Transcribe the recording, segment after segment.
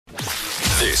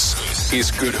This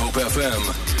is Good Hope FM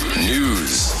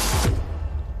News.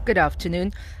 Good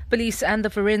afternoon. Police and the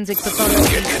Forensic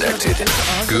Pathology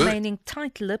Services are remaining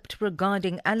tight-lipped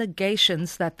regarding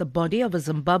allegations that the body of a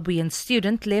Zimbabwean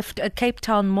student left a Cape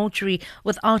Town mortuary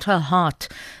without her heart.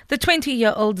 The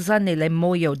 20-year-old Zanele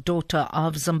Moyo, daughter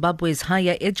of Zimbabwe's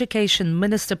Higher Education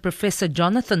Minister Professor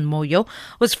Jonathan Moyo,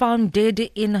 was found dead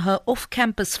in her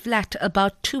off-campus flat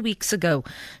about 2 weeks ago.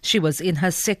 She was in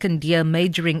her second year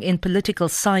majoring in political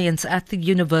science at the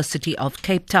University of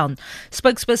Cape Town.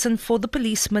 Spokesperson for the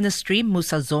Police Ministry,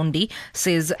 Musa Zondi,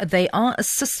 says they are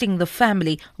assisting the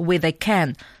family where they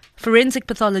can. Forensic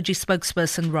Pathology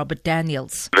spokesperson Robert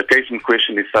Daniels. The case in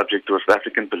question is subject to a South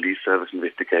African Police Service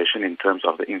investigation in terms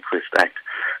of the Inquest Act.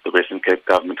 The Western Cape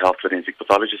Government Health Forensic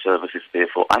Pathology Service is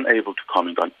therefore unable to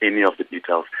comment on any of the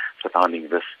details surrounding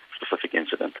this specific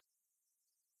incident.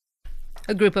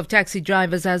 A group of taxi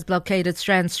drivers has blockaded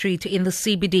Strand Street in the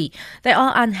CBD. They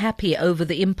are unhappy over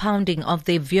the impounding of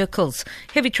their vehicles.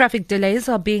 Heavy traffic delays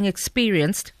are being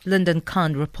experienced, Lyndon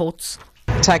Khan reports.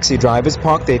 Taxi drivers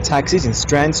parked their taxis in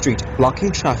Strand Street, blocking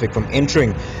traffic from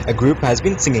entering. A group has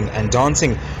been singing and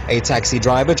dancing. A taxi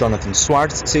driver, Jonathan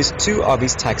Swartz, says 2 of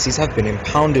his taxis have been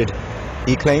impounded.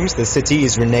 He claims the city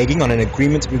is reneging on an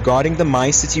agreement regarding the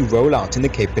My City rollout in the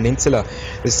Cape Peninsula.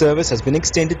 The service has been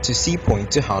extended to Sea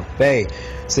Point to Hout Bay.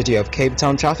 City of Cape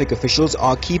Town traffic officials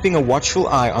are keeping a watchful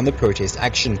eye on the protest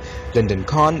action. Lyndon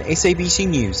Khan, SABC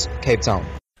News, Cape Town.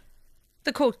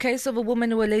 The court case of a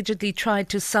woman who allegedly tried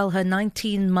to sell her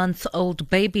 19-month-old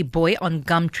baby boy on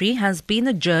Gumtree has been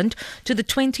adjourned to the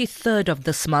 23rd of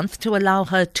this month to allow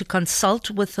her to consult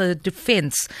with her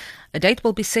defence. A date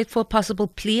will be set for a possible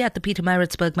plea at the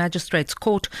Pietermaritzburg Magistrates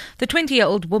Court. The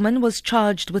 20-year-old woman was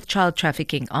charged with child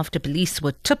trafficking after police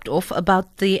were tipped off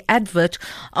about the advert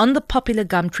on the popular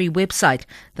Gumtree website.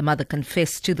 The mother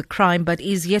confessed to the crime but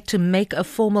is yet to make a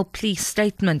formal plea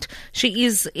statement. She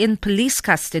is in police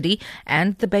custody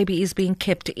and the baby is being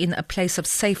kept in a place of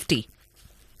safety.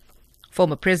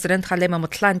 Former President Kgalema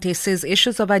Motlanthe says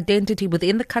issues of identity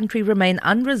within the country remain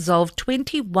unresolved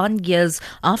 21 years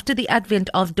after the advent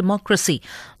of democracy.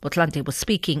 Motlanthe was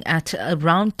speaking at a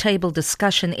roundtable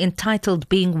discussion entitled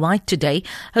Being White Today,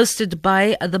 hosted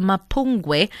by the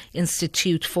Mapungwe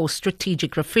Institute for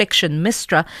Strategic Reflection,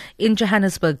 MISTRA, in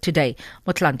Johannesburg today.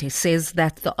 Motlanthe says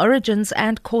that the origins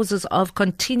and causes of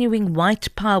continuing white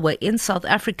power in South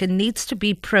Africa needs to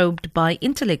be probed by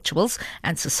intellectuals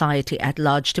and society at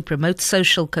large to promote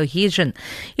social cohesion.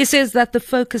 He says that the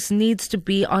focus needs to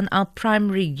be on our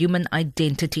primary human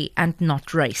identity and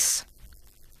not race.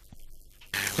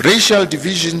 Racial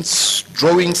divisions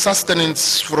drawing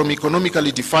sustenance from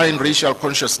economically defined racial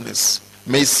consciousness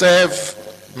may serve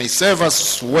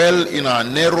us well in our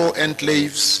narrow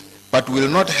enclaves, but will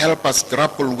not help us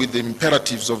grapple with the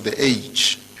imperatives of the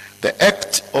age. The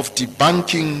act of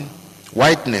debunking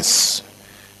whiteness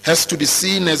has to be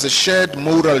seen as a shared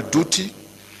moral duty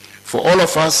for all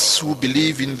of us who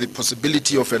believe in the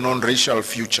possibility of a non-racial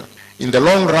future. In the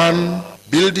long run,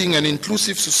 building an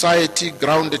inclusive society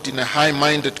grounded in a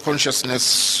high-minded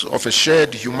consciousness of a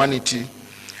shared humanity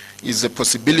is a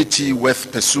possibility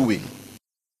worth pursuing.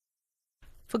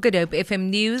 For Good Hope FM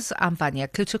News, I'm Vanya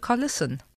Kluter-Collison.